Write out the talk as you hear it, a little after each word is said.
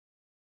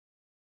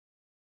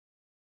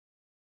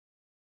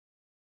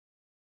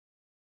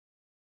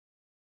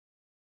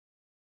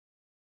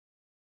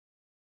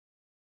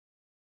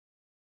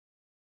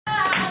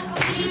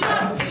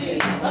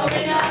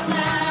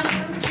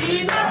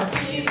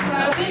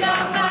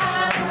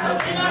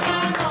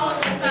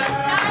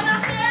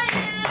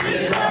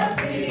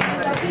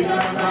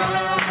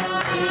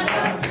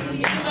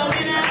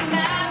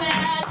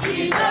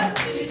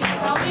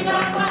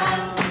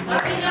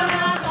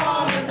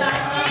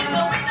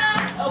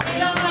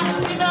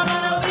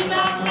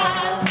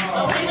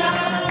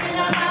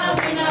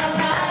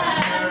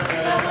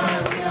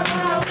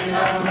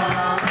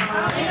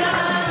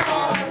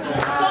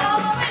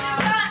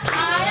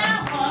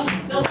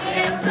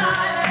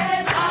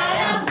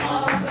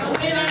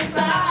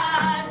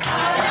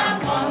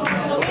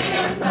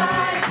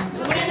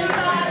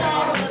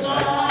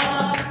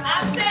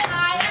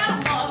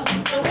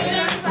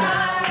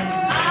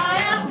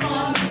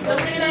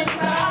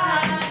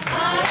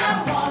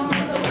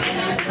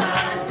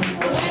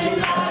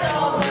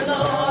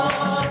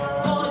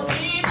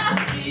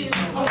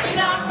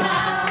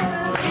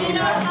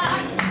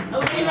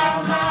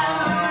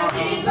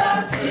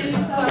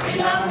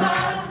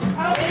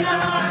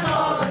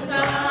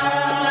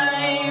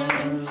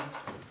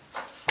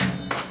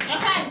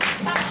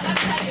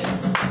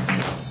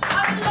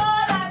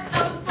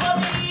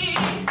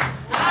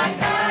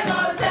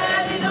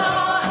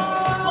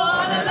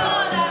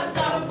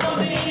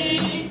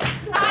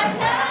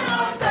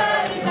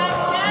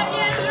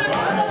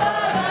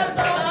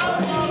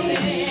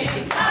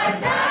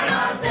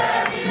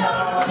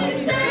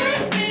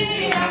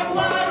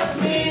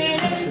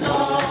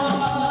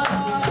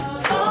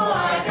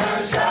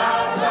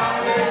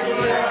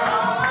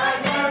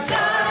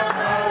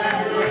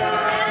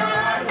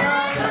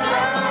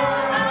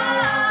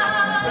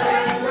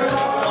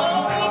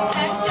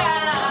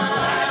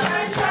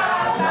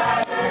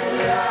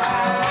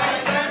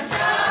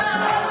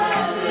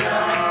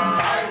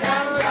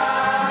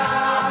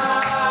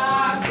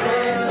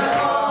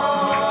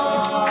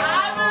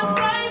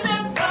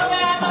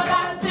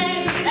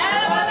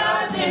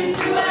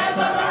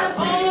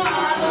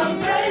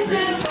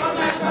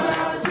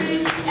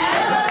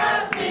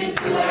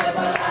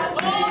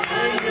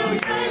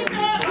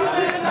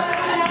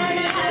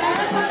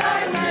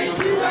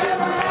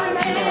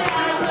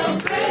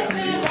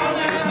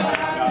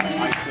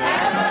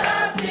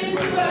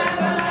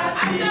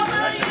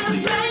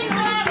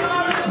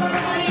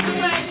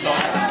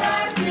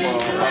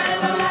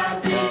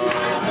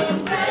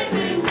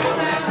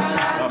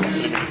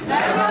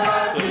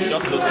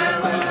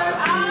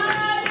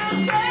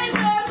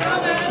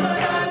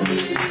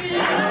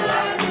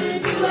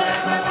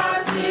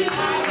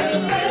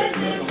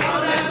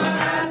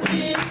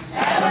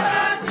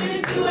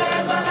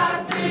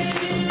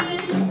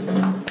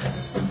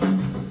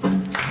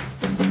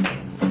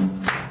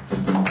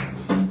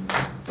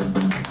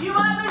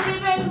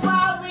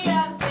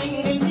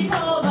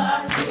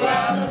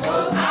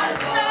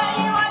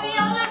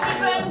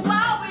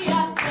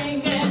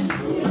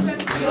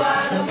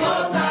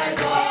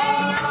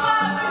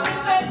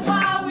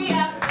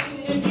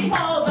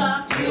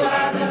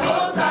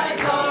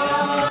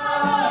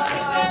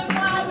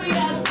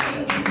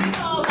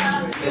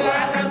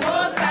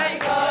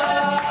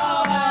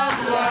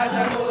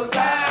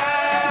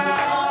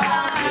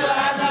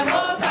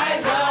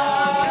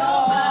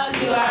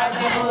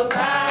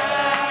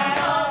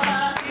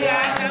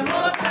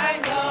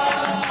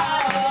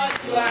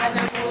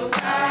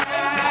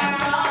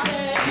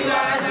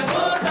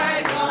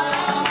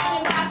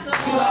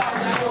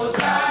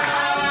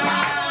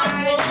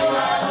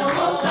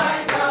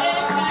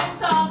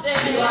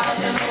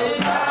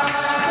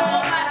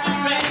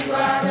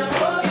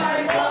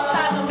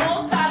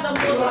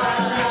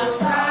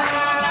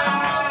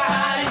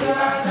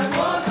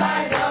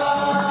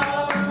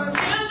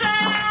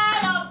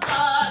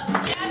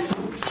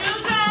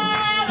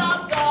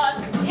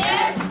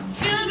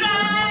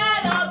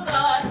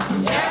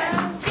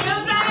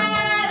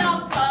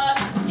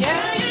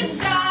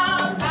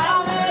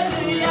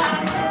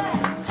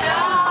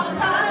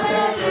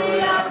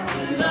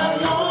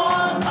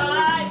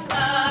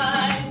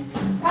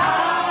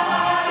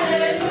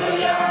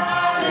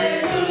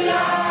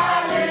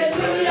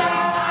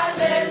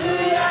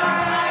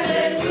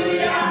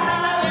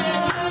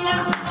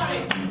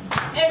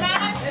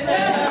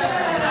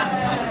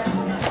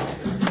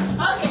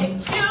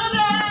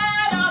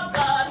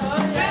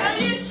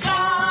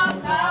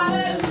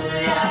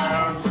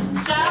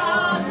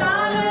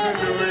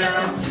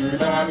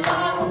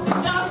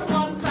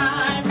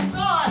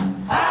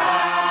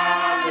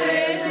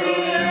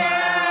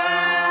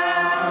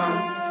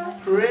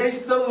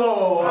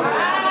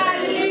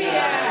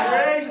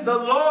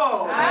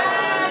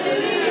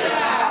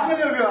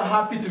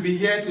happy to be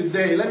here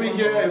today? Let me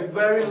hear a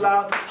very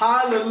loud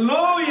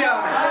hallelujah!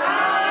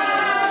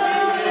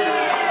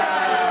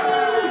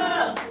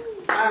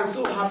 I am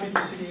so happy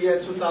to see the year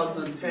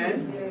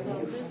 2010.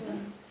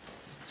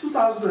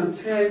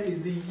 2010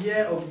 is the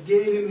year of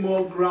gaining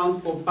more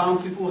ground for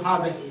bountiful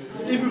harvest.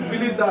 If you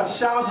believe that,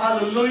 shout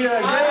hallelujah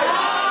again.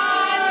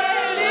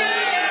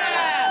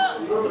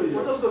 Hallelujah!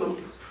 We're just going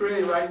to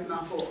pray right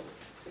now for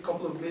a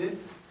couple of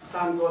minutes.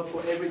 Thank God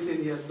for everything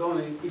He has done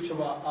in each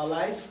of our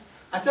lives.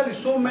 I tell you,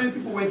 so many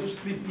people went to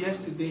sleep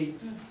yesterday.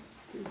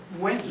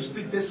 Went to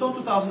sleep. They saw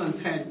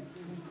 2010,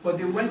 but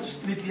they went to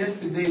sleep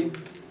yesterday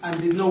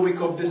and did not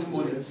wake up this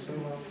morning.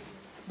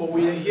 But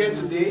we are here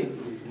today.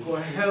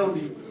 We're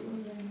healthy.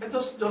 Let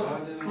us just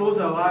close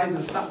our eyes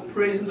and start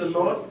praising the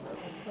Lord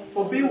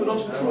for being with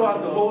us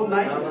throughout the whole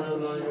night,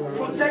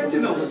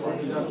 protecting us,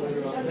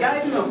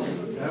 guiding us.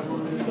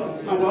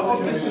 And we're up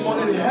this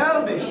morning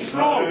healthy,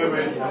 strong.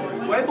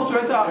 We're able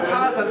to enter our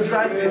cars and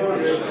drive in.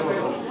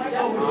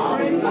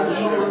 Praise and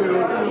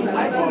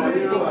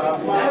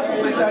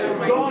everything that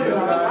you've done in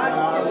our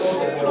lives.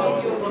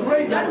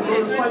 Praise and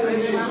glorify your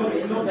name.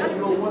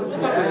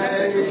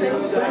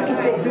 Thank you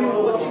for being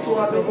with us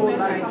throughout the whole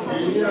night.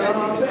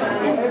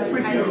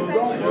 Everything you've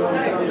done for us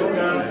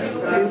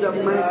in the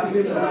mighty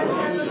name of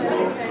Jesus.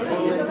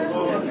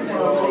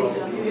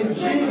 In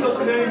Jesus'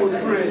 name we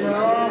pray.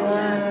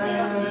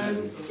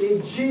 In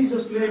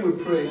Jesus' name we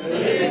pray.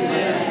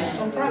 Amen.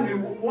 Sometimes we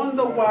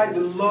wonder why the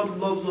Lord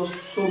loves us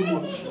so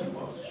much.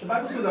 The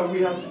Bible says that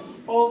we have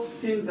all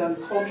sinned and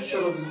come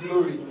short of His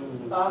glory.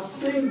 Our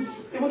sins,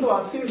 even though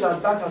our sins are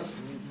dark as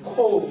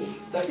coal,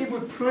 that if we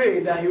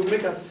pray that He will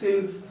make our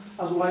sins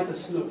as white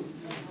as snow.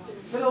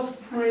 Let us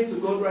pray to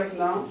God right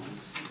now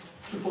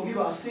to forgive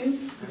our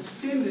sins,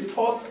 sin, the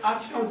thoughts,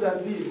 actions,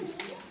 and deeds.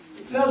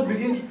 Let us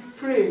begin to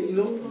pray,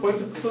 for Him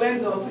to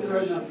cleanse our sins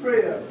right now.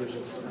 Prayer.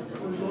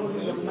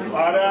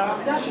 Father,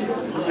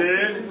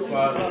 today,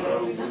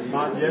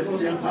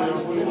 majesty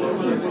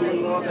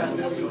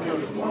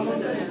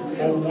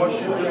for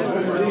worship.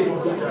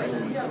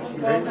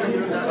 Thank you,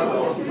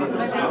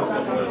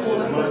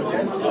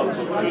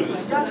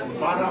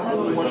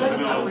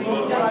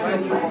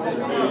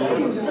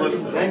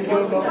 thank you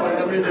for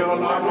every day of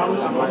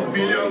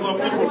billions of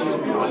people.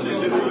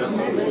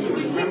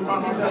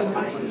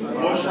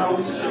 What shall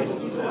we say?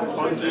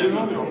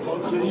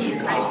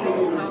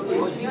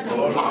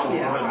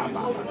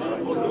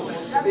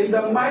 In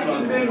the mighty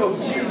name of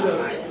Jesus.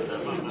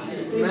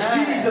 In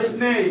Jesus'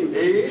 name.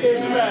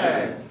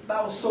 Amen.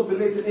 That was so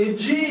belated. In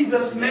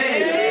Jesus'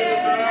 name.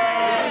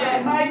 Amen. In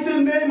the mighty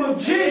name of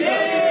Jesus.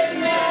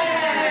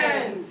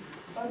 Amen.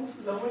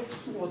 The way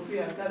 2 or 3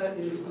 are gathered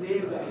in His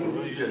name that He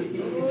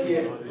is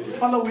here.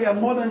 Father, we are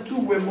more than 2,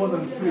 we're more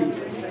than 3.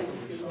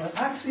 We're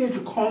asking You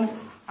to come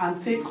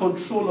and take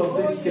control of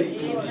this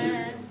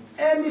day.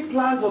 Any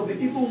plans of the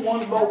evil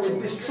one, Lord, we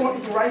destroy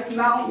it right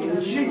now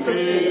in Jesus'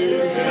 name.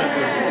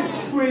 Let's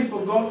pray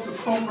for God to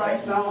come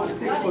right now and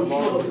take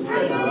control of the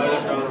service.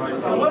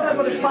 And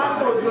whatever the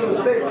pastor is going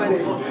to say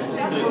today,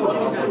 let's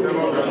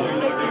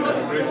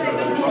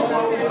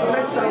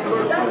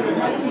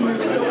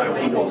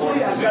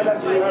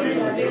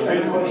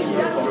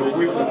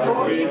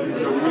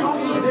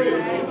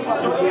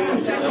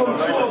take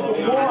control of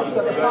the words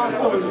that the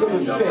pastor is going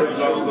to say.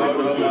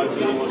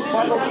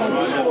 Father,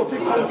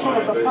 take control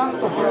of the pastor.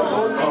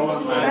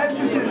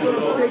 Everything is going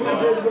to say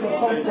today is going to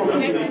come from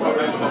You.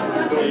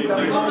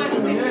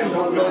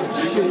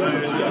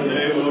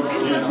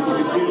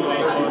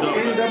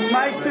 In the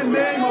mighty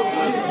name of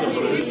Jesus.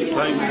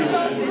 Thank you.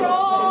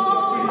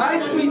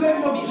 Mighty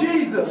name of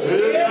Jesus.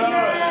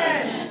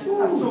 Amen.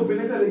 That's so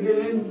belated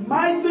again.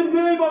 Mighty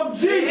name of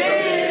Jesus.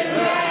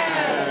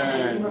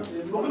 Amen.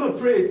 We're going to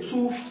pray a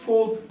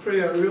twofold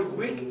prayer real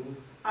quick.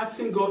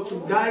 Asking God to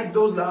guide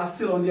those that are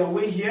still on their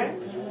way here.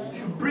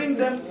 To bring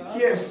them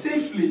here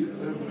safely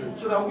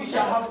so that we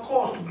shall have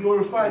cause to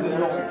glorify the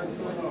Lord.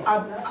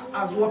 And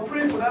as we're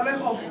praying for that, let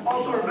us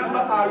also remember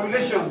our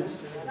relations,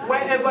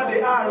 wherever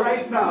they are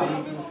right now.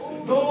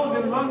 Those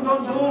in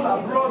London, those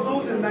abroad,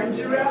 those in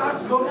Nigeria,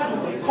 ask God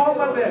to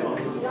cover them.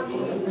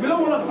 We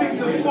don't want to pick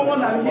the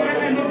phone and hear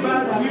any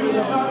bad news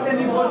about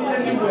anybody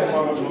anywhere.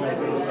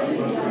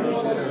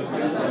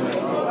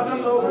 I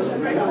don't know, we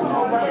pray and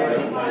cover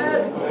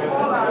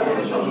all our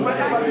relations,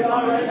 wherever they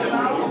are right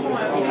now.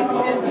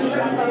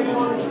 Bless and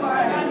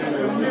glorify.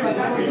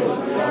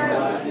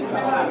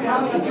 We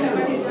have to do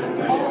this.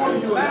 All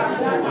you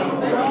ask.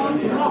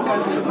 Knock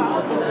and you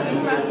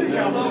seek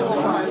and we shall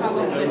find.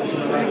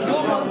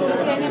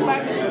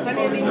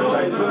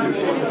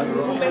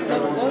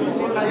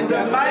 In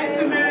the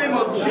mighty name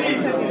of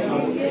Jesus.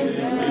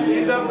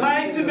 In the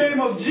mighty name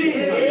of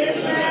Jesus.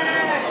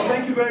 Amen.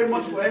 Thank you very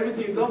much for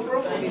everything you've done for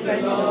us.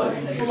 Thank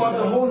you throughout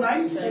the whole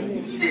night,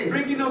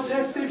 bringing us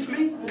here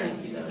safely.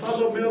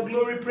 Father, may your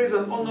glory, praise,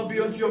 and honor be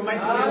unto your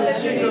mighty name. In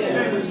Jesus'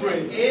 name we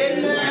pray.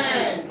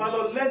 Amen.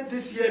 Father, let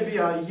this year be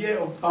our year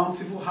of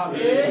bountiful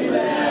harvest.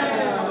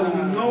 Amen. Father,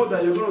 we know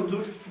that you're going to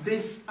do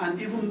this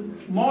and even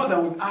more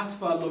than we've asked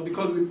for, Lord,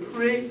 because we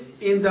pray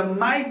in the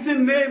mighty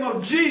name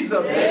of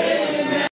Jesus. Amen.